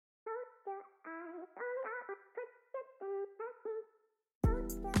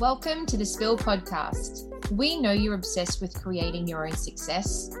Welcome to the Spill podcast. We know you're obsessed with creating your own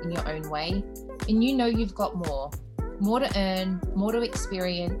success in your own way, and you know you've got more to earn, more to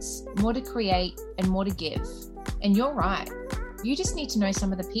experience, more to create, and more to give. And you're right. You just need to know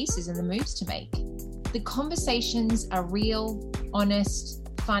some of the pieces and the moves to make. The conversations are real, honest,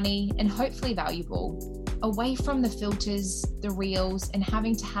 funny, and hopefully valuable, away from the filters, the reels, and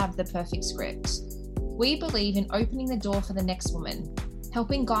having to have the perfect script. We believe in opening the door for the next woman,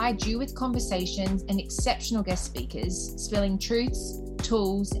 helping guide you with conversations and exceptional guest speakers, spilling truths,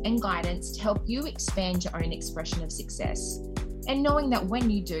 tools, and guidance to help you expand your own expression of success. And knowing that when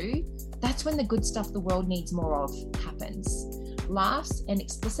you do, that's when the good stuff the world needs more of happens. Laughs and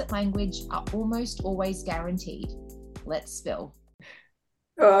explicit language are almost always guaranteed. Let's spill.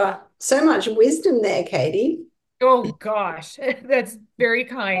 So much wisdom there, Katie. Oh gosh, that's very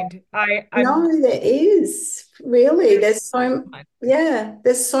kind. I'm No, there is really. there's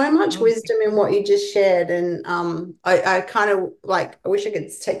There's so much oh, wisdom in what you just shared, and I kind of like. I wish I could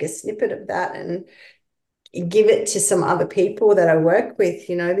take a snippet of that and give it to some other people that I work with.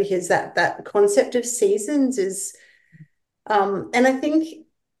 Because that concept of seasons is, and I think.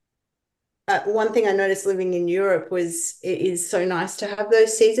 One thing I noticed living in Europe was it is so nice to have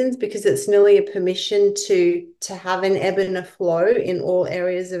those seasons because it's nearly a permission to have an ebb and a flow in all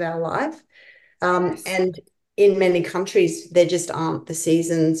areas of our life. yes. And in many countries, there just aren't the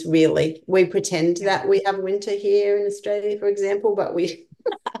seasons really. We pretend that we have winter here in Australia, for example, but we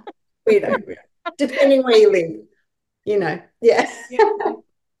we don't, depending where you live, yeah. Yeah.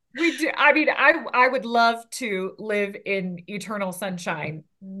 We do. I mean, I would love to live in eternal sunshine.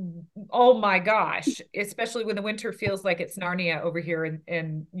 Oh my gosh, especially when the winter feels like it's Narnia over here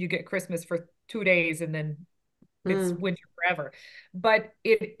and you get Christmas for 2 days and then it's Mm, winter forever. But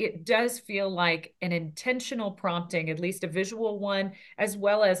it does feel like an intentional prompting, at least a visual one, as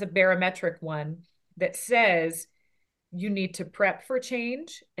well as a barometric one that says you need to prep for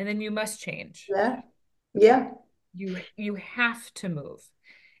change and then you must change. yeah, yeah, You have to move.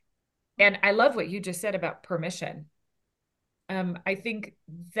 And I love what you just said about permission. I think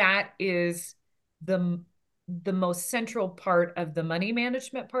that is the the most central part of the money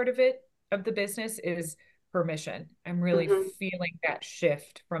management part of it, of the business, is permission. I'm really mhm, feeling that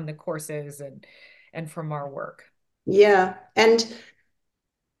shift from the courses and from our work. yeah. And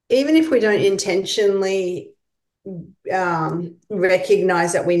even if we don't intentionally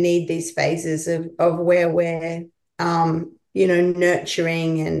recognize that we need these phases of where we're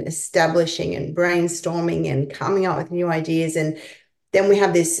nurturing and establishing and brainstorming and coming up with new ideas, and then we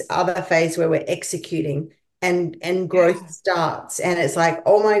have this other phase where we're executing and growth Yeah. starts, and it's like,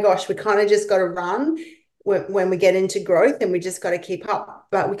 oh my gosh, we kind of just got to run when we get into growth, and we just got to keep up,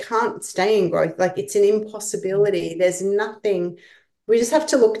 but we can't stay in growth. Like, it's an impossibility. There's nothing. We just have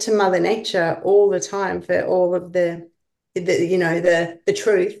to look to Mother Nature all the time for all of the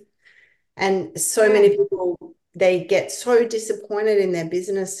truth. And so Yeah. many people, they get so disappointed in their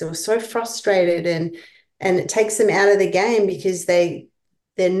business or so frustrated, and it takes them out of the game because they're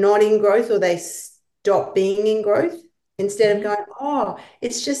not in growth, or they stop being in growth, instead of Mhm. going, oh,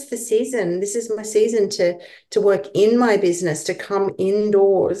 it's just the season. This is my season to work in my business, to come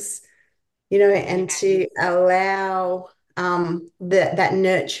indoors, and to Yes. allow that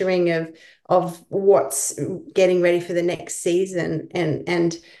nurturing of what's getting ready for the next season.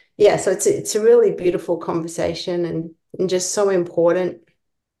 And yeah, so it's a really beautiful conversation, and just so important.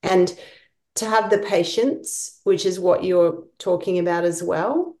 And to have the patience, which is what you're talking about as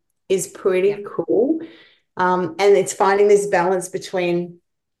well, is Yeah. pretty cool. And it's finding this balance between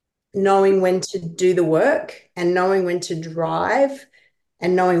knowing when to do the work and knowing when to drive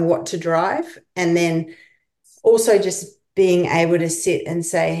and knowing what to drive. And then also just being able to sit and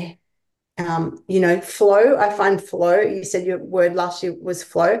say, flow. I find flow. You said your word last year was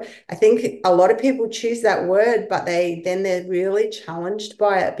flow. I think a lot of people choose that word, but they're really challenged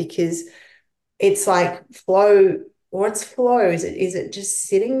by it because it's like flow. What's flow? Is it just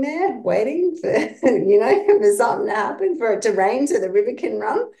sitting there waiting for for something to happen, for it to rain so the river can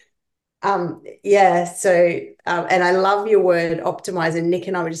run? Yeah. So and I love your word optimizer. Nick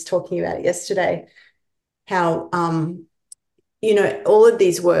and I were just talking about it yesterday. How all of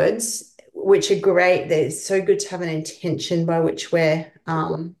these words, which are great, they're so good to have an intention by which we're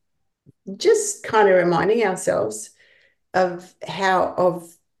just kind of reminding ourselves of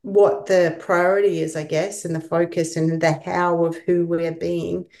what the priority is, I guess, and the focus and the how of who we're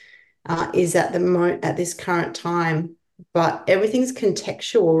being is at this current time. But everything's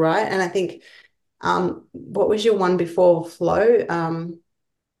contextual, right? And I think what was your one before flow?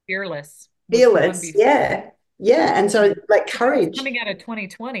 Fearless was the one Fearless. before. Yeah. Yeah. And so like That was courage. coming out of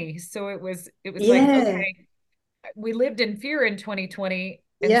 2020. So it was like, Yeah. okay, we lived in fear in 2020.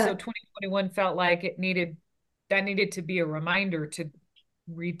 And so Yeah. 2021 felt like that needed to be a reminder to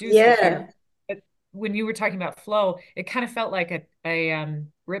reduce the fear. Yeah. But when you were talking about flow, it kind of felt like a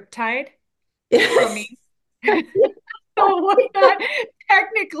riptide for Yeah. me. So it was not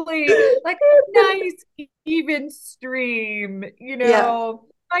technically like a nice even stream, Yeah.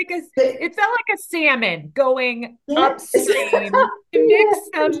 like But it felt like a salmon going yeah. upstream. To mix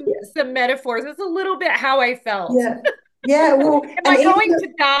Yeah. some metaphors, it's a little bit how I felt. Yeah. Yeah. Well, Am and I even going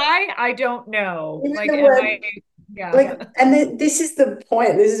to die? I don't know. even Like, the am word I? Yeah. like, and this is the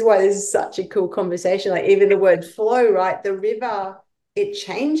point. This is why this is such a cool conversation. Like even the word flow, right? The river, it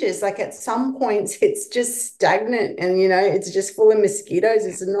changes. Like at some points, it's just stagnant, and it's just full of mosquitoes.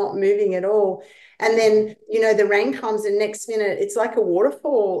 It's not moving at all. And then the rain comes, and next minute it's like a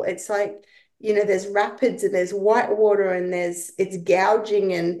waterfall. It's like there's rapids and there's white water and it's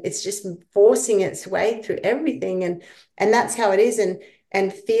gouging and it's just forcing its way through everything. And that's how it is.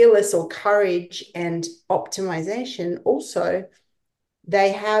 And fearless or courage and optimization also,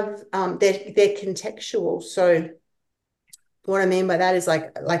 they have they're contextual. So what I mean by that is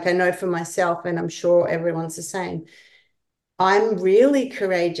like I know for myself, and I'm sure everyone's the same, I'm really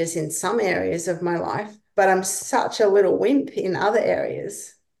courageous in some areas of my life, but I'm such a little wimp in other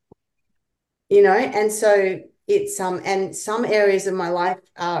areas, and so it's and some areas of my life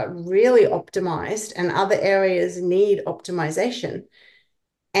are really optimized and other areas need optimization.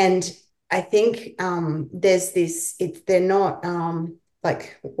 And I think there's this, they're not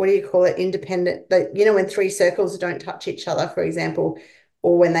like, what do you call it? Independent, like, when three circles don't touch each other, for example,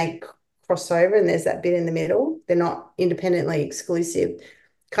 or when they cross over and there's that bit in the middle, they're not independently exclusive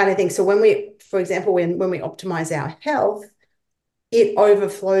kind of thing. So for example, when we optimize our health, it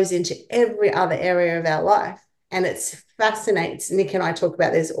overflows into every other area of our life. And it fascinates, Nick and I talk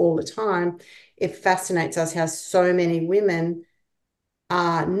about this all the time. It fascinates us how so many women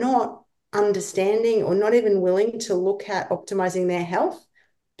are not understanding or not even willing to look at optimizing their health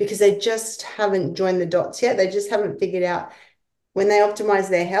because they just haven't joined the dots yet. They just haven't figured out when they optimize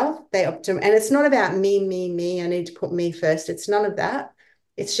their health, and it's not about me. I need to put me first. It's none of that.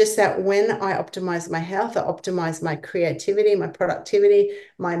 It's just that when I optimize my health, I optimize my creativity, my productivity,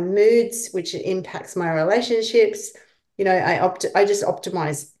 my moods, which impacts my relationships. I just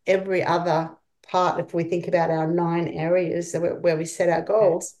optimize every other part if we think about our 9 areas where we set our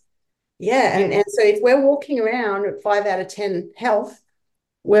goals. Yeah. And so if we're walking around at 5 out of 10 health,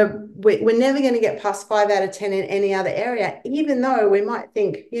 we're never going to get past 5 out of 10 in any other area, even though we might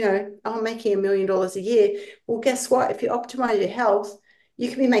think, I'm making $1 million a year. Well, guess what? If you optimize your health, you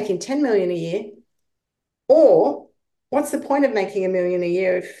could be making 10 million a year. Or what's the point of making $1 million a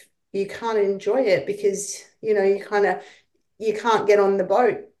year if you can't enjoy it because, you can't get on the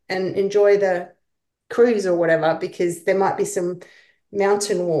boat and enjoy the cruise or whatever because there might be some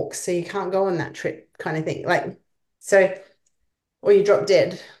mountain walks, so you can't go on that trip kind of thing. Like, so, or you drop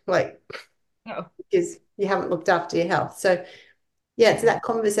dead, like, because you haven't looked after your health. So yeah, it's that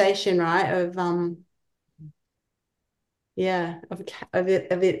conversation, right? Of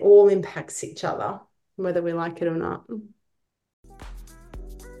it all impacts each other, whether we like it or not.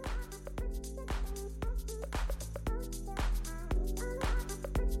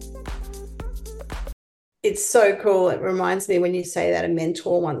 It's so cool. It reminds me when you say that, a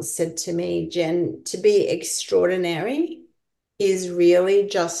mentor once said to me, Jen, to be extraordinary is really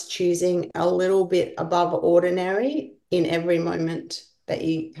just choosing a little bit above ordinary in every moment that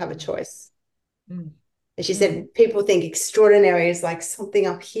you have a choice. And she said, people think extraordinary is like something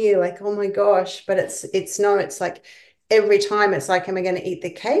up here, like, oh my gosh, but it's no, it's like every time it's like, am I going to eat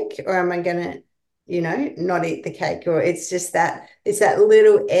the cake or am I going to, not eat the cake? Or it's just that, it's that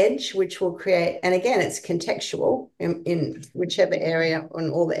little edge which will create, and again, it's contextual in whichever area, on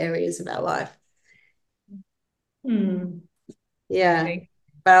all the areas of our life. Yeah.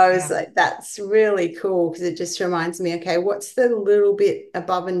 But I was like, that's really cool because it just reminds me, okay, what's the little bit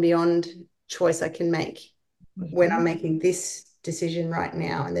above and beyond choice I can make when I'm making this decision right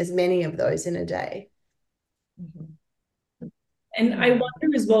now? And there's many of those in a day. And I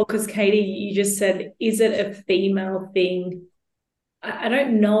wonder as well, because Katie, you just said, is it a female thing? I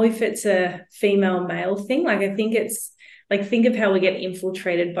don't know if it's a female male thing. Like, I think it's like, think of how we get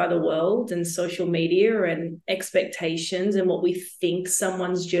infiltrated by the world and social media and expectations and what we think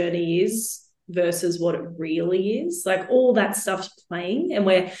someone's journey is versus what it really is. Like, all that stuff's playing and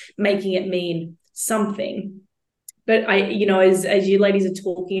we're making it mean something. But as you ladies are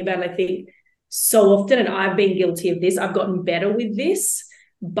talking about, I think so often, and I've been guilty of this, I've gotten better with this,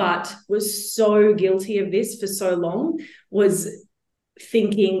 but was so guilty of this for so long, was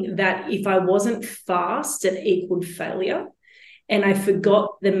thinking that if I wasn't fast, it equaled failure. And I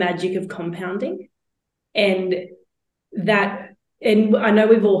forgot the magic of compounding. And I know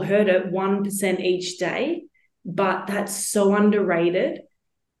we've all heard it, 1% each day, but that's so underrated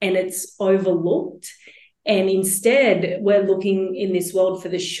and it's overlooked. And instead, we're looking in this world for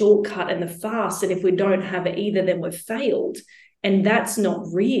the shortcut and the fast. And if we don't have either, then we've failed. And that's not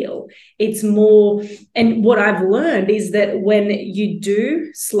real. It's more, and what I've learned is that when you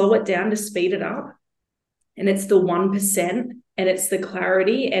do slow it down to speed it up, and it's the 1%, and it's the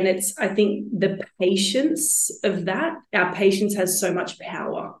clarity, and it's, I think, the patience of that. Our patience has so much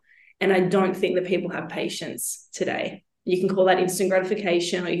power. And I don't think that people have patience today. You can call that instant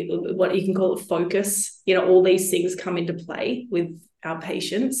gratification, or what you can call it focus. You know, all these things come into play with our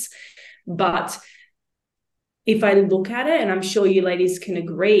patience. But if I look at it, and I'm sure you ladies can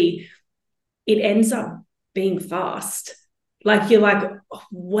agree, it ends up being fast. Like, you're like, oh,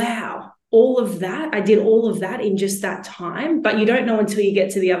 wow, all of that, I did all of that in just that time, but you don't know until you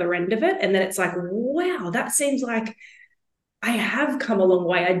get to the other end of it. And then it's like, wow, that seems like I have come a long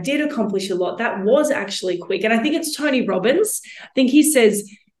way. I did accomplish a lot. That was actually quick. And I think it's Tony Robbins. I think he says,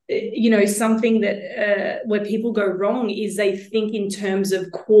 you know, something that where people go wrong is they think in terms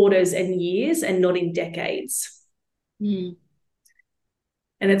of quarters and years and not in decades. Mm.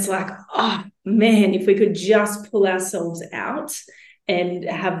 And it's like, oh man, if we could just pull ourselves out and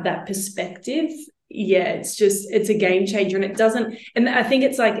have that perspective, yeah, it's a game changer. And it doesn't, and I think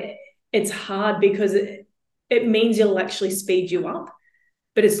it's like, it's hard because it means it'll actually speed you up,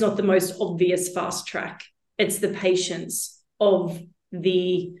 but it's not the most obvious fast track. It's the patience of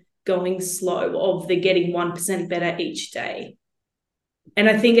the going slow, of the getting 1% better each day. And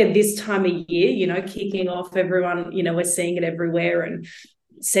I think at this time of year, you know, kicking off, everyone, you know, we're seeing it everywhere, and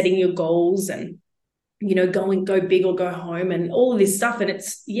setting your goals and, you know, go big or go home and all of this stuff. And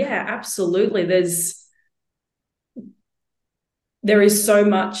it's, yeah, absolutely. There is so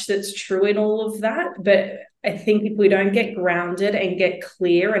much that's true in all of that. But I think if we don't get grounded and get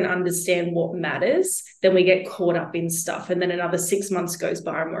clear and understand what matters, then we get caught up in stuff. And then another 6 months goes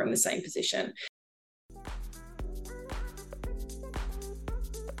by and we're in the same position.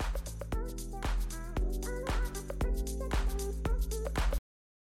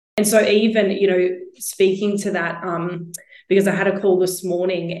 And so even, you know, speaking to that, because I had a call this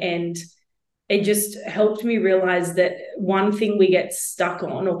morning, and it just helped me realize that one thing we get stuck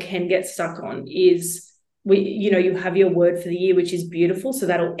on, or can get stuck on, is you have your word for the year, which is beautiful. So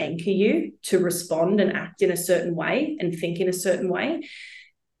that'll anchor you to respond and act in a certain way and think in a certain way.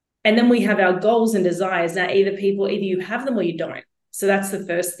 And then we have our goals and desires. Now, either you have them or you don't. So that's the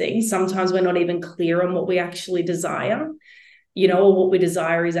first thing. Sometimes we're not even clear on what we actually desire, you know, or what we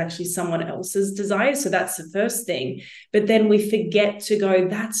desire is actually someone else's desire. So that's the first thing. But then we forget to go,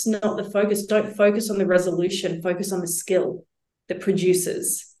 that's not the focus. Don't focus on the resolution. Focus on the skill that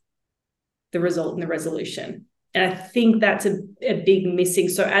produces the result in the resolution. And I think that's a big missing.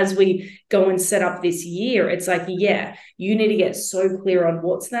 So as we go and set up this year, it's like, yeah, you need to get so clear on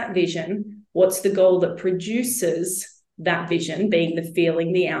what's that vision, what's the goal that produces that vision, being the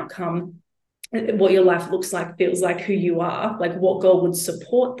feeling, the outcome, what your life looks like, feels like, who you are, like what goal would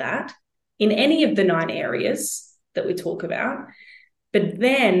support that in any of the 9 areas that we talk about. But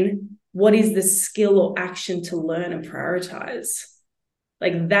then what is the skill or action to learn and prioritize?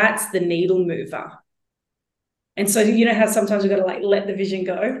 Like, that's the needle mover. And so, you know how sometimes we've got to like let the vision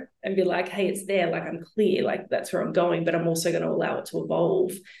go and be like, hey, it's there, like I'm clear, like that's where I'm going, but I'm also going to allow it to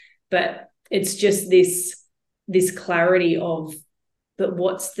evolve. But it's just this clarity of, but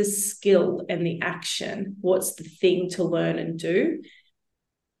what's the skill and the action? What's the thing to learn and do?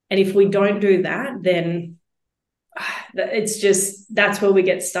 And if we don't do that, then it's just, that's where we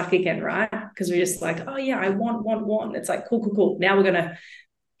get stuck again, right? Because we're just like, oh yeah, I want. It's like, cool. Now we're going to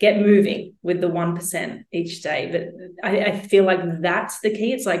get moving with the 1% each day. But I feel like that's the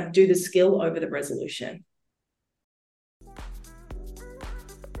key. It's like, do the skill over the resolution.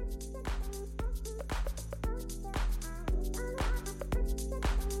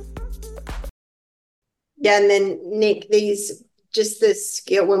 Yeah, and then Nick, the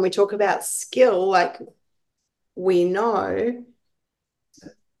skill, when we talk about skill, like we know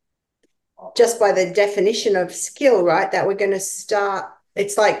just by the definition of skill, right, that we're going to start,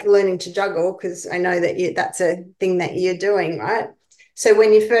 it's like learning to juggle, because I know that that's a thing that you're doing, right? So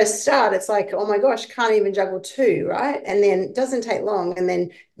when you first start, it's like, oh my gosh, can't even juggle 2, right? And then it doesn't take long, and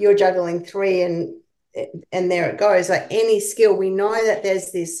then you're juggling 3, and there it goes. Like any skill, we know that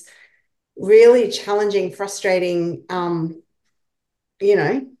there's this really challenging, frustrating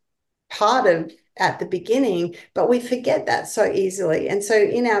part of at the beginning, but we forget that so easily. And so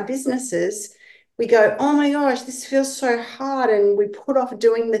in our businesses, we go, oh my gosh, this feels so hard. And we put off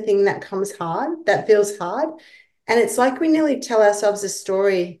doing the thing that comes hard, that feels hard. And it's like we nearly tell ourselves a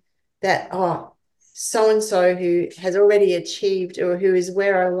story that, oh, so-and-so who has already achieved or who is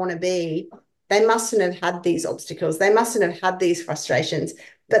where I want to be, they mustn't have had these obstacles. They mustn't have had these frustrations.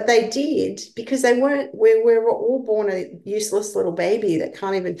 But they did, because they weren't, we were all born a useless little baby that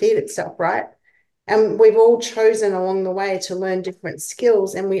can't even feed itself, right? And we've all chosen along the way to learn different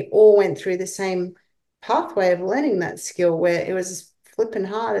skills, and we all went through the same pathway of learning that skill where it was flipping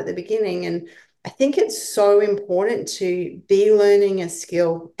hard at the beginning. And I think it's so important to be learning a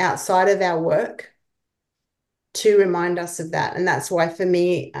skill outside of our work to remind us of that. And that's why for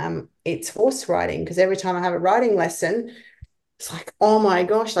me, it's horse riding, because every time I have a riding lesson, it's like, oh my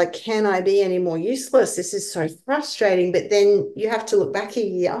gosh, like, can I be any more useless? This is so frustrating. But then you have to look back a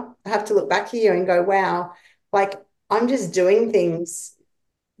year. I have to look back a year and go, wow, like, I'm just doing things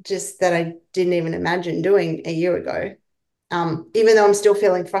just that I didn't even imagine doing a year ago. Even though I'm still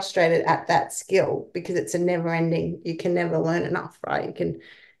feeling frustrated at that skill, because it's a never ending, you can never learn enough, right? You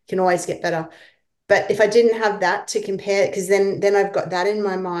can always get better. But if I didn't have that to compare, because then I've got that in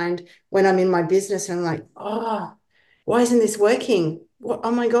my mind when I'm in my business and I'm like, oh, why isn't this working? What,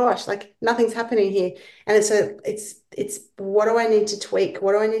 oh my gosh, like nothing's happening here. And it's what do I need to tweak?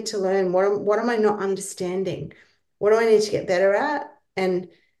 What do I need to learn? What am I not understanding? What do I need to get better at? And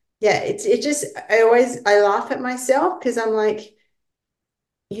yeah, it just, I laugh at myself because I'm like,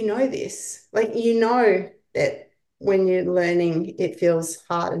 this, like, that when you're learning, it feels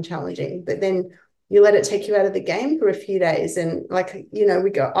hard and challenging, but then you let it take you out of the game for a few days. And like,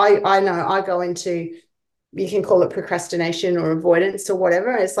 I know I go into, you can call it procrastination or avoidance or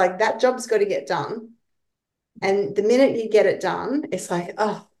whatever. It's like that job's got to get done. And the minute you get it done, it's like,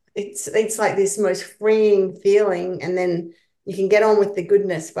 oh, it's like this most freeing feeling. And then you can get on with the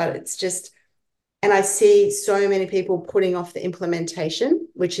goodness, but it's just, and I see so many people putting off the implementation,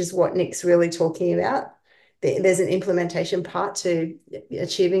 which is what Nick's really talking about. There's an implementation part to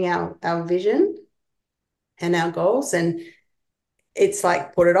achieving our vision and our goals. And it's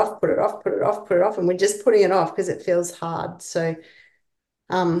like, put it off, put it off, put it off, put it off. And we're just putting it off because it feels hard. So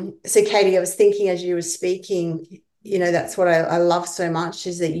Katie, I was thinking as you were speaking, that's what I love so much,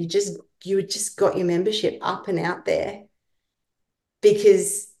 is that you just got your membership up and out there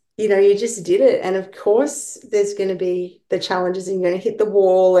because, you just did it. And of course, there's going to be the challenges and you're going to hit the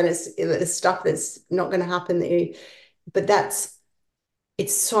wall and it's stuff that's not going to happen but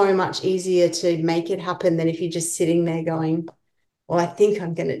it's so much easier to make it happen than if you're just sitting there going, well, I think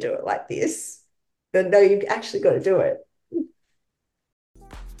I'm going to do it like this. But no, you've actually got to do it.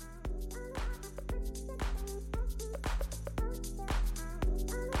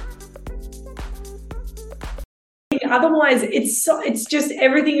 Otherwise, it's just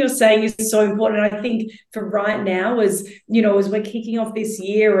everything you're saying is so important. I think for right now, as we're kicking off this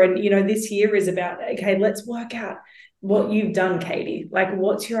year, and this year is about, okay, let's work out what you've done, Katie. Like,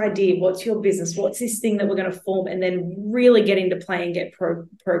 what's your idea? What's your business? What's this thing that we're going to form? And then really get into play and get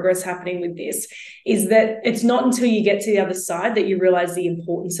progress happening with this. Is that it's not until you get to the other side that you realize the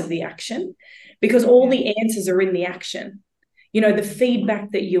importance of the action, because all the answers are in the action. The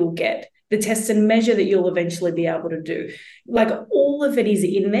feedback that you'll get, the test and measure that you'll eventually be able to do. Like, all of it is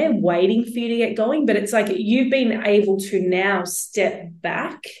in there waiting for you to get going. But it's like you've been able to now step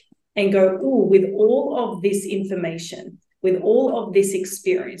back and go, oh, with all of this information, with all of this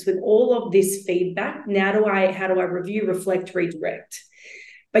experience, with all of this feedback, how do I review, reflect, redirect?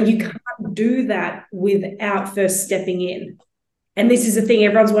 But you can't do that without first stepping in. And this is the thing,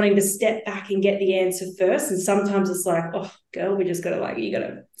 everyone's wanting to step back and get the answer first. And sometimes it's like, oh, girl, we just got to you got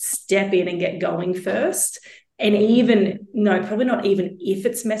to step in and get going first. And probably not even if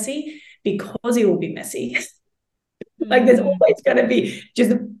it's messy, because it will be messy. Like, there's always going to be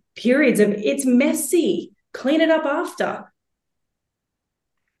just periods of it's messy. Clean it up after.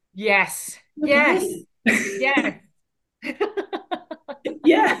 Yes. Yes.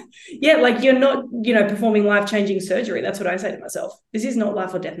 Yes. Yeah, like you're not, performing life-changing surgery. That's what I say to myself. This is not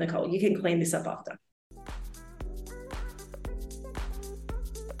life or death, Nicole. You can clean this up after.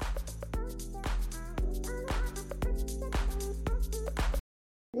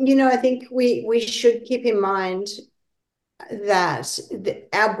 I think we should keep in mind that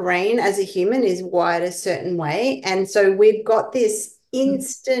our brain as a human is wired a certain way. And so we've got this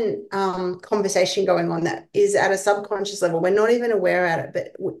instant conversation going on that is at a subconscious level. We're not even aware of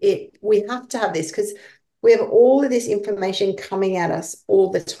it, but we have to have this because we have all of this information coming at us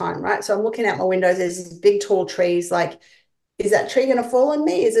all the time, right? So I'm looking out my windows, there's these big tall trees, like is that tree going to fall on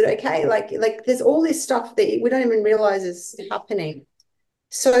me? Is it okay? Like there's all this stuff that we don't even realize is happening.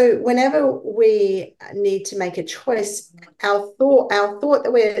 So whenever we need to make a choice, our thought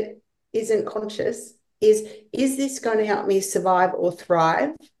that we're isn't conscious is this going to help me survive or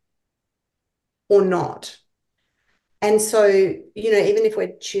thrive or not? And so, you know, even if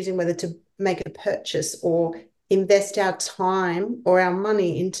we're choosing whether to make a purchase or invest our time or our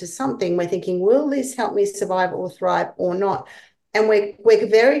money into something, we're thinking, will this help me survive or thrive or not? And we're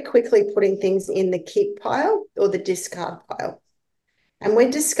very quickly putting things in the keep pile or the discard pile. And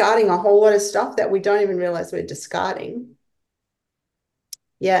we're discarding a whole lot of stuff that we don't even realize we're discarding.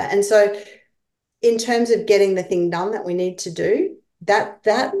 Yeah. And so in terms of getting the thing done that we need to do, that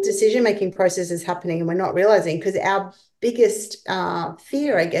decision-making process is happening and we're not realizing, because our biggest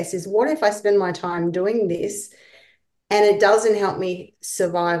fear, I guess, is what if I spend my time doing this and it doesn't help me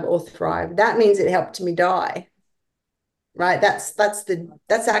survive or thrive? That means it helped me die, right?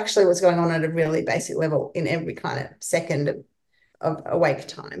 That's actually what's going on at a really basic level in every kind of second of awake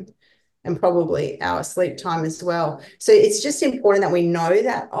time, and probably our sleep time as well. So it's just important that we know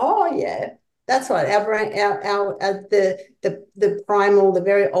that, oh yeah, that's right. Our brain, the primal, the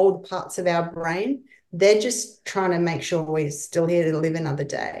very old parts of our brain, they're just trying to make sure we're still here to live another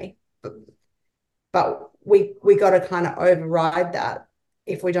day. But we got to kind of override that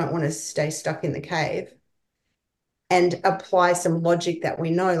if we don't want to stay stuck in the cave, and apply some logic that we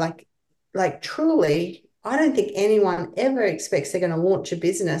know, like truly, I don't think anyone ever expects they're going to launch a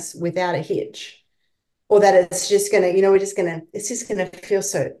business without a hitch, or that it's just going to, it's just going to feel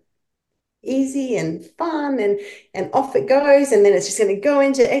so easy and fun and off it goes. And then it's just going to go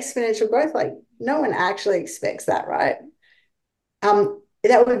into exponential growth. Like no one actually expects that, right?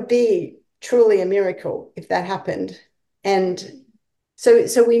 That would be truly a miracle if that happened. And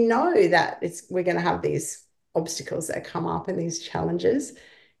so we know that we're going to have these obstacles that come up and these challenges,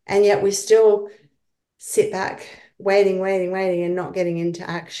 and yet we still sit back waiting and not getting into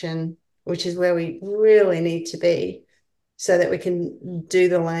action, which is where we really need to be so that we can do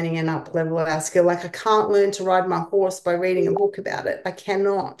the learning and up level our skill. Like I can't learn to ride my horse by reading a book about it.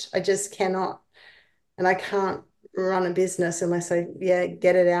 I just cannot. And I can't run a business unless I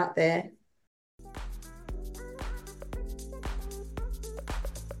get it out there.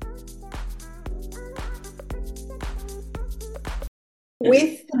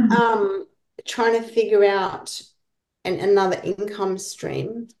 With trying to figure out another income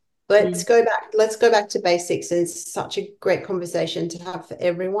stream, let's go back to basics. And it's such a great conversation to have for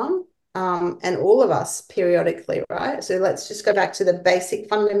everyone, and all of us periodically, right? So let's just go back to the basic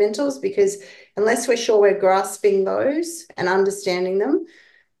fundamentals, because unless we're sure we're grasping those and understanding them,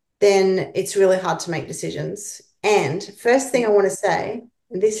 then it's really hard to make decisions. And first thing I want to say,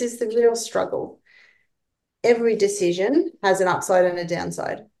 and this is the real struggle, every decision has an upside and a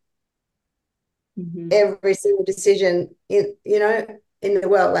downside. Every single decision in the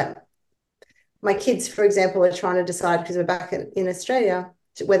world. Like my kids, for example, are trying to decide, because we're back in Australia,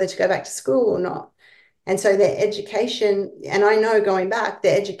 whether to go back to school or not. And so their education, and I know going back,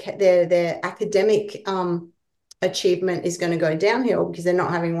 their academic achievement is going to go downhill because they're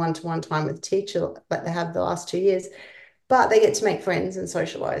not having one-to-one time with the teacher like they have the last 2 years. But they get to make friends and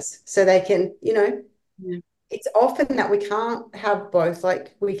socialize, so they can, It's often that we can't have both.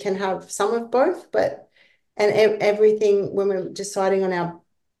 Like we can have some of both, and everything, when we're deciding on our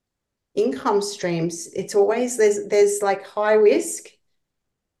income streams, it's always there's like high risk,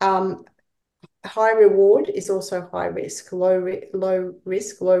 high reward is also high risk, low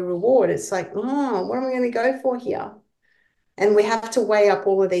risk, low reward. It's like, what am I going to go for here? And we have to weigh up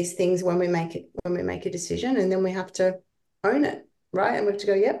all of these things when we make a decision, and then we have to own it, right? And we have to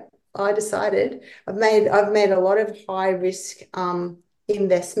go, yep, I decided. I've made a lot of high risk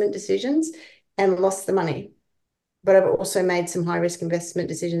investment decisions and lost the money, but I've also made some high risk investment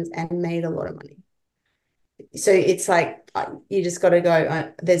decisions and made a lot of money. So it's like you just got to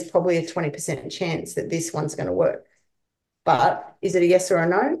go, there's probably a 20% chance that this one's going to work, but is it a yes or a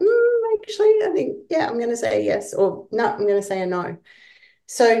no? Actually, I think, I'm going to say a yes, or no, I'm going to say a no.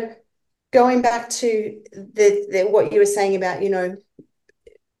 So going back to what you were saying about,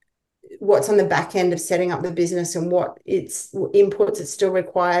 what's on the back end of setting up the business and what inputs it still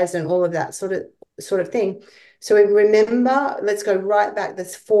requires and all of that sort of thing. So remember, let's go right back.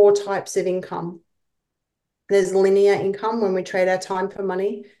 There's 4 types of income. There's linear income, when we trade our time for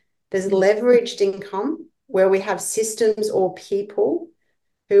money. There's leveraged income, where we have systems or people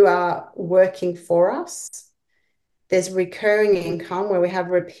who are working for us. There's recurring income, where we have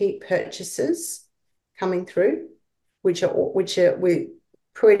repeat purchases coming through, which are we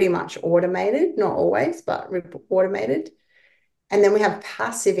pretty much automated, not always, but automated. And then we have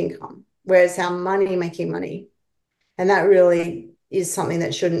passive income, where it's our money making money. And that really is something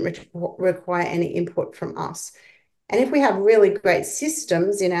that shouldn't require any input from us. And if we have really great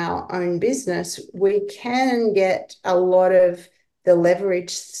systems in our own business, we can get a lot of the leverage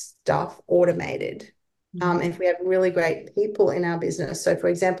stuff automated. If we have really great people in our business. So, for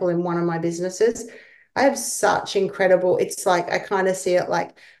example, in one of my businesses, I have such incredible, it's like I kind of see it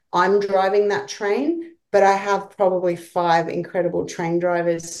like I'm driving that train, but I have probably 5 incredible train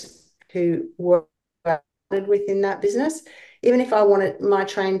drivers who work within that business. Even if I wanted my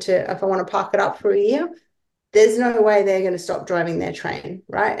train to, if I want to park it up for a year, there's no way they're going to stop driving their train,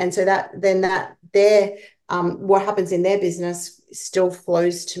 right? And so what happens in their business still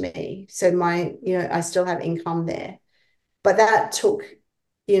flows to me. So I still have income there. But that took,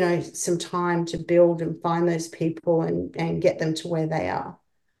 some time to build and find those people and get them to where they are.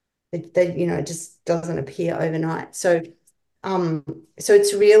 It just doesn't appear overnight. So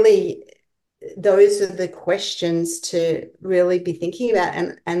it's really, those are the questions to really be thinking about.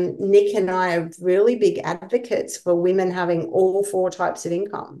 And Nick and I are really big advocates for women having all 4 types of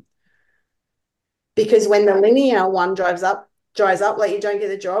income. Because when the linear one dries up, like you don't get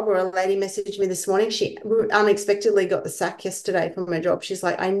the job, or a lady messaged me this morning, she unexpectedly got the sack yesterday from her job. She's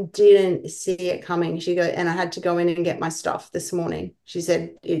like, I didn't see it coming. She goes, and I had to go in and get my stuff this morning. She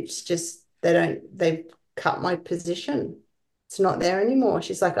said, it's just, they've cut my position. It's not there anymore.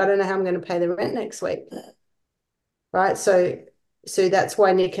 She's like, I don't know how I'm going to pay the rent next week. Right. So that's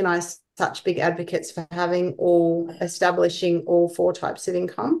why Nick and I are such big advocates for establishing all 4 types of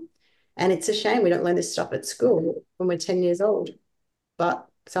income. And it's a shame we don't learn this stuff at school when we're 10 years old. But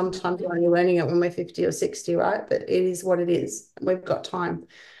sometimes we're only learning it when we're 50 or 60, right? But it is what it is. We've got time.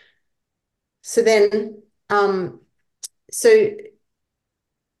 So then,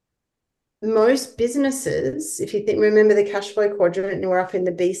 most businesses, if you remember the cash flow quadrant, and we're up in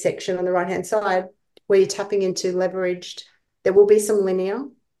the B section on the right-hand side, where you're tapping into leveraged, there will be some linear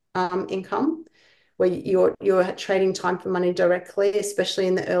income where you're trading time for money directly, especially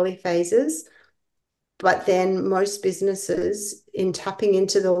in the early phases. But then most businesses, in tapping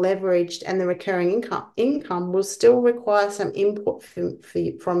into the leveraged and the recurring income will still require some input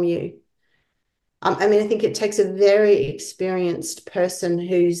from you. I think it takes a very experienced person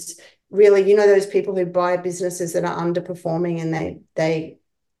who's really, those people who buy businesses that are underperforming and they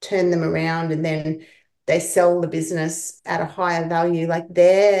turn them around and then they sell the business at a higher value. Like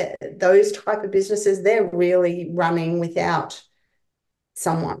those type of businesses, they're really running without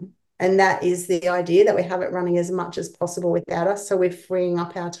someone. And that is the idea, that we have it running as much as possible without us. So we're freeing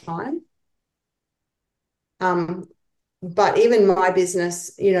up our time. But even my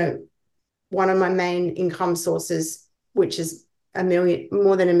business, one of my main income sources, which is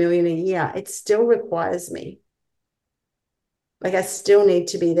more than $1 million a year, it still requires me. Like I still need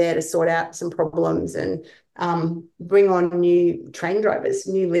to be there to sort out some problems and bring on new train drivers,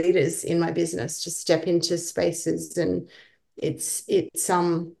 new leaders in my business to step into spaces. And it's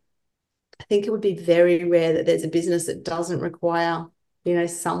I think it would be very rare that there's a business that doesn't require,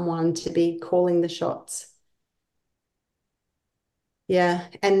 someone to be calling the shots. Yeah.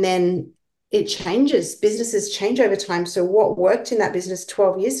 And then it changes. Businesses change over time. So what worked in that business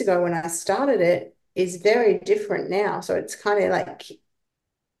 12 years ago when I started it is very different now. So it's kind of like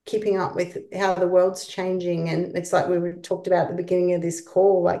keeping up with how the world's changing. And it's like we talked about at the beginning of this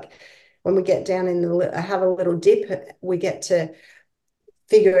call, like when we get down have a little dip, we get to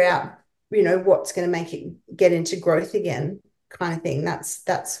figure out, what's going to make it get into growth again, kind of thing.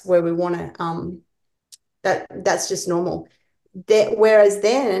 That's where we want to, that's just normal. Whereas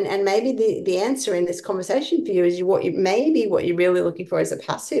then, and maybe the answer in this conversation for you is what you're really looking for is a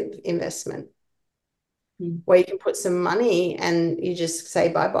passive investment, where you can put some money and you just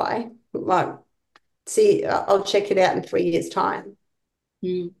say bye-bye. Like, see, I'll check it out in 3 years' time.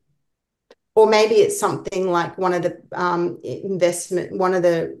 Or maybe it's something like one of the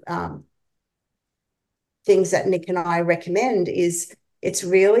things that Nick and I recommend is it's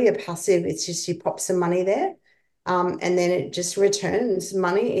really a passive. It's just you pop some money there. And then it just returns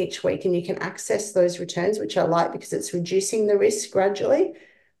money each week, and you can access those returns, which I like because it's reducing the risk gradually.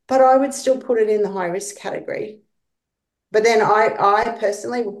 But I would still put it in the high risk category. But then I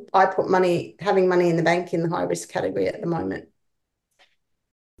personally, I put having money in the bank in the high risk category at the moment.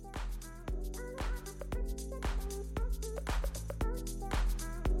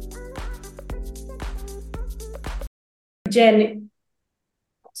 Jen,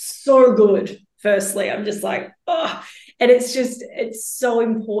 so good. Firstly, I'm just like, oh, and it's so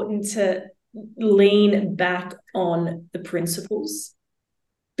important to lean back on the principles.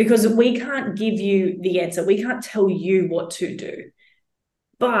 because we can't give you the answer. We can't tell you what to do,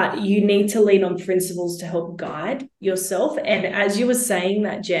 but you need to lean on principles to help guide yourself. And as you were saying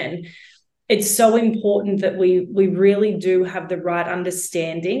that, Jen, it's so important that we really do have the right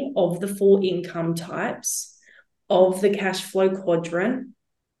understanding of the 4 income types, of the cash flow quadrant,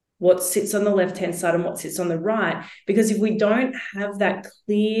 what sits on the left-hand side and what sits on the right. Because if we don't have that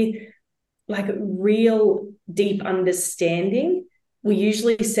clear, like real deep understanding, we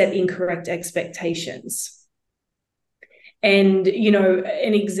usually set incorrect expectations. And, you know,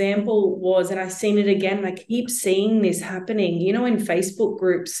 an example was, and I've seen it again, and I keep seeing this happening, you know, in Facebook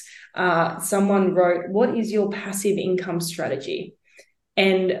groups, someone wrote, what is your passive income strategy?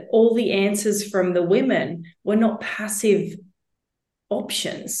 And all the answers from the women were not passive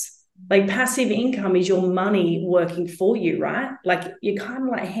options. Like passive income is your money working for you, right? Like you're kind of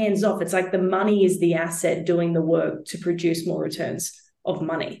like hands off. It's like the money is the asset doing the work to produce more returns of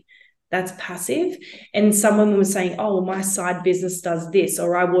money. That's passive. And someone was saying, oh, well, my side business does this,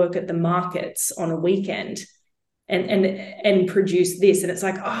 or I work at the markets on a weekend and produce this. And it's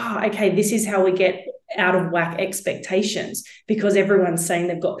like, oh, okay, this is how we get out of whack expectations, because everyone's saying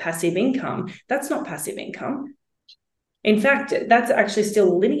they've got passive income. That's not passive income. In fact, that's actually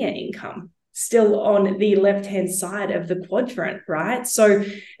still linear income, still on the left-hand side of the quadrant, right? So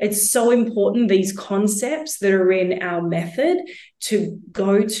it's so important, these concepts that are in our method, to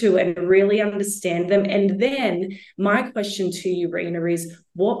go to and really understand them. And then my question to you, Rena, is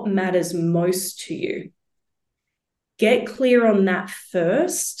what matters most to you? Get clear on that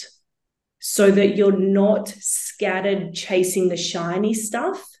first, so that you're not scattered chasing the shiny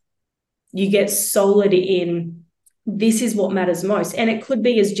stuff. You get solid in, this is what matters most. And it could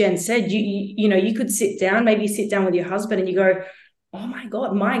be, as Jen said, you know, you could sit down with your husband and you go, oh my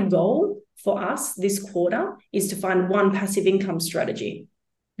God, my goal for us this quarter is to find one passive income strategy.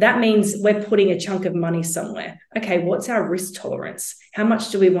 That means we're putting a chunk of money somewhere. Okay, what's our risk tolerance? How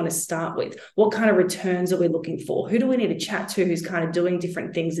much do we want to start with? What kind of returns are we looking for? Who do we need to chat to who's kind of doing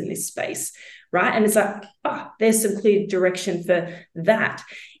different things in this space, right? And it's like, there's some clear direction for that.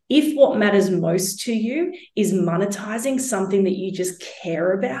 If what matters most to you is monetizing something that you just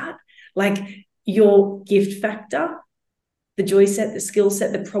care about, like your gift factor, the joy set, the skill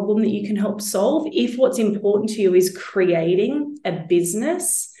set, the problem that you can help solve, if what's important to you is creating a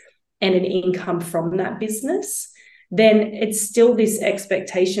business and an income from that business, then it's still this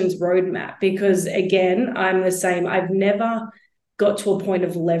expectations roadmap. Because again, I'm the same. I've never got to a point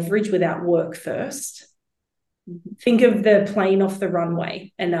of leverage without work first. Think of the plane off the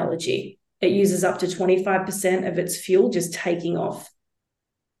runway analogy. It uses up to 25% of its fuel just taking off.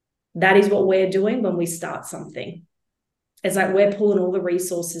 That is what we're doing when we start something. It's like we're pulling all the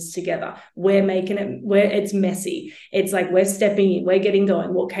resources together. We're making it where it's messy. It's like we're stepping in, we're getting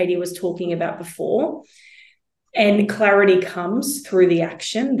going, what Katie was talking about before. And clarity comes through the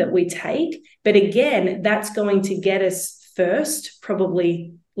action that we take. But again, that's going to get us first,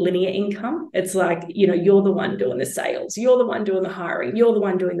 probably linear income. It's like, you know, you're the one doing the sales, you're the one doing the hiring, you're the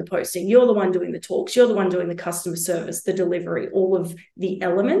one doing the posting, you're the one doing the talks, you're the one doing the customer service, the delivery, all of the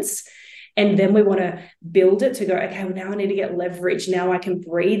elements. And then we want to build it to go, okay, well, now I need to get leverage. Now I can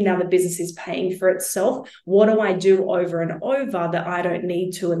breathe. Now the business is paying for itself. What do I do over and over that I don't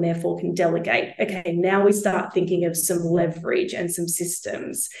need to and therefore can delegate? Okay, now we start thinking of some leverage and some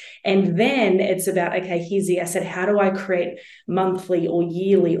systems. And then it's about, okay, here's the asset. How do I create monthly or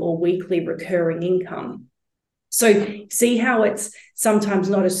yearly or weekly recurring income? So see how it's sometimes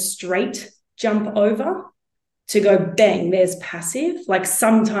not a straight jump over to go, bang, there's passive. Like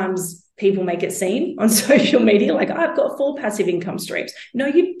sometimes people make it seem on social media like, I've got 4 passive income streams. No,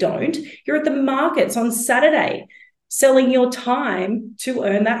 you don't. You're at the markets on Saturday selling your time to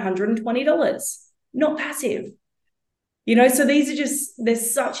earn that $120. Not passive. You know, so these are just,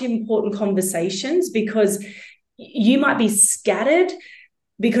 there's such important conversations, because you might be scattered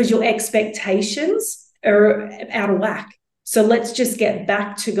because your expectations are out of whack. So let's just get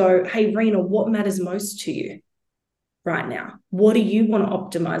back to go, hey, Rena, what matters most to you right now? What do you want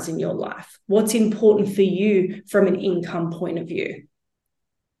to optimize in your life? What's important for you from an income point of view?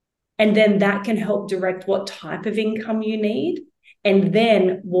 And then that can help direct what type of income you need, and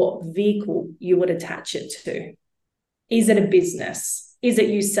then what vehicle you would attach it to. Is it a business? Is it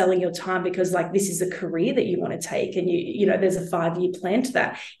you selling your time because like this is a career that you want to take and you know, there's a 5-year plan to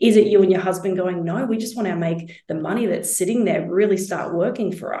that? Is it you and your husband going, no, we just want to make the money that's sitting there really start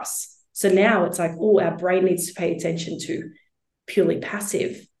working for us? So now it's like, oh, our brain needs to pay attention to purely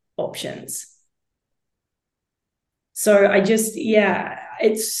passive options. So I just,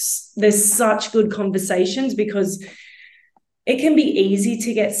 there's such good conversations, because it can be easy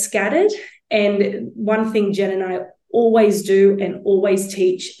to get scattered. And one thing Jen and I always do and always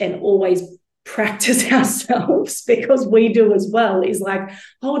teach and always practice ourselves, because we do as well, is like,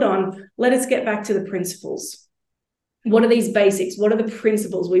 hold on, let us get back to the principles. What are these basics? What are the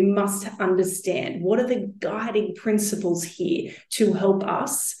principles we must understand? What are the guiding principles here to help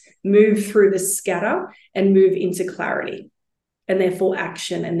us move through the scatter and move into clarity, and therefore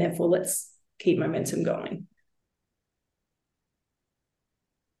action, and therefore let's keep momentum going.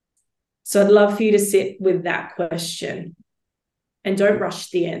 So I'd love for you to sit with that question, and don't rush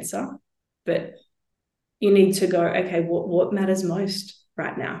the answer, but you need to go, okay, what matters most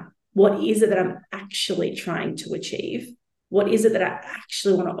right now? What is it that I'm actually trying to achieve? What is it that I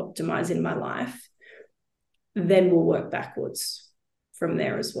actually want to optimize in my life? Then we'll work backwards from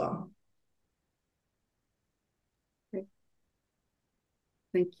there as well.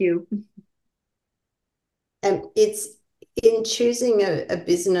 Thank you. And it's in choosing a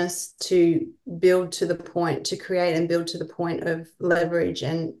business to build to the point, to create and build to the point of leverage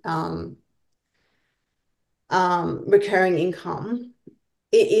and recurring income.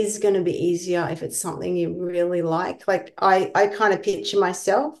 It is going to be easier if it's something you really like. Like I kind of picture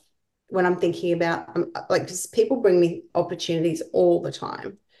myself when I'm thinking about, like, because people bring me opportunities all the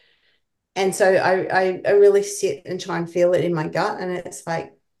time. And so I really sit and try and feel it in my gut. And it's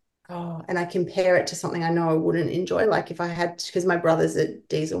like, oh, and I compare it to something I know I wouldn't enjoy. Like if I had, because my brother's a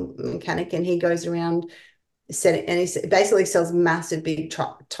diesel mechanic and he goes around and he basically sells massive big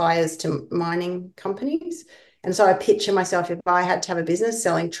tires to mining companies. And so I picture myself, if I had to have a business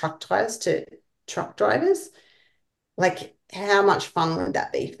selling truck tires to truck drivers, like how much fun would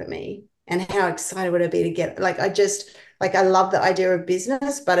that be for me? And how excited would I be to get, like, I love the idea of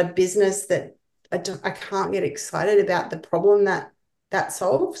business, but a business that I can't get excited about the problem that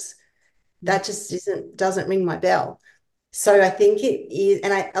solves, that just doesn't ring my bell. So I think it is,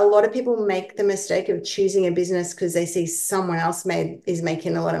 and a lot of people make the mistake of choosing a business because they see someone else is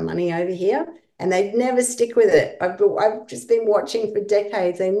making a lot of money over here, and they never stick with it. I've just been watching for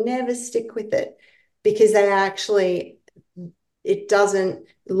decades. They never stick with it because it doesn't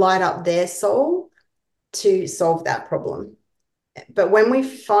light up their soul to solve that problem. But when we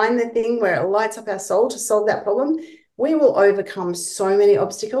find the thing where it lights up our soul to solve that problem, we will overcome so many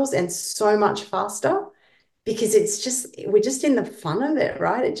obstacles and so much faster, because we're just in the fun of it,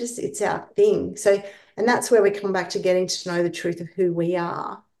 right? It's our thing. So, and that's where we come back to getting to know the truth of who we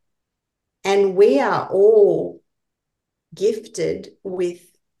are. And we are all gifted with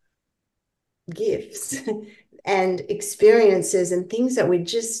gifts and experiences and things that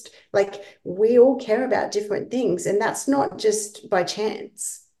we all care about different things. And that's not just by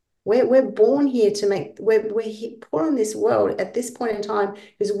chance. We're born here we're put on this world at this point in time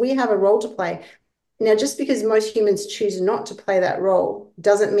because we have a role to play. Now, just because most humans choose not to play that role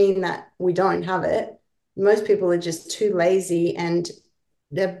doesn't mean that we don't have it. Most people are just too lazy and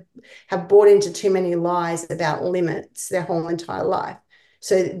they have bought into too many lies about limits their whole entire life.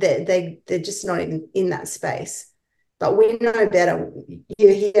 So they're just not even in that space. But we know better.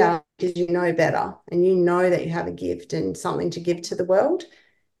 You're here because you know better, and you know that you have a gift and something to give to the world.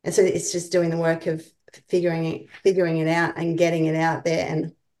 And so it's just doing the work of figuring it out and getting it out there.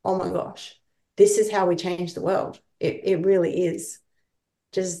 And oh my gosh, this is how we change the world. It really is.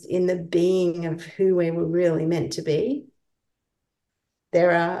 Just in the being of who we were really meant to be.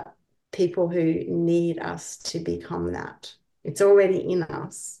 There are people who need us to become that. It's already in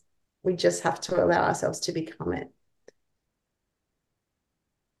us. We just have to allow ourselves to become it.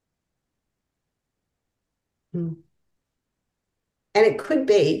 And it could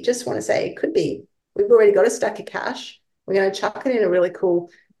be, just want to say, it could be, we've already got a stack of cash. We're going to chuck it in a really cool,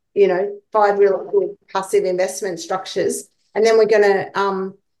 5 really cool passive investment structures. And then we're going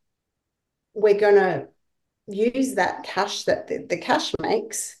to use that cash that the cash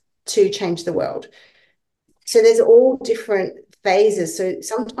makes to change the world. So there's all different phases. So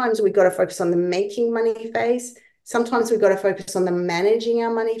sometimes we've got to focus on the making money phase. Sometimes we've got to focus on the managing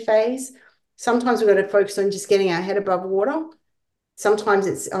our money phase. Sometimes we've got to focus on just getting our head above water. Sometimes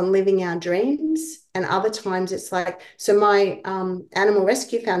it's on living our dreams. And other times it's like, so my Animal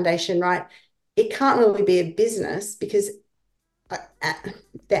Rescue Foundation, right, it can't really be a business because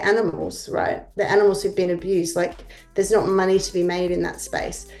they're animals, right? They're animals who've been abused. Like there's not money to be made in that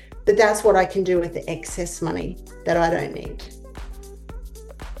space. But that's what I can do with the excess money that I don't need.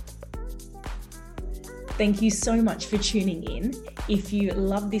 Thank you so much for tuning in. If you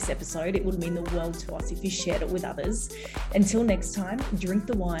love this episode, it would mean the world to us if you shared it with others. Until next time, drink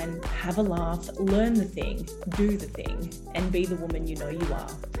the wine, have a laugh, learn the thing, do the thing, and be the woman you know you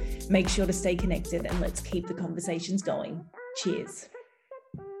are. Make sure to stay connected and let's keep the conversations going. Cheers.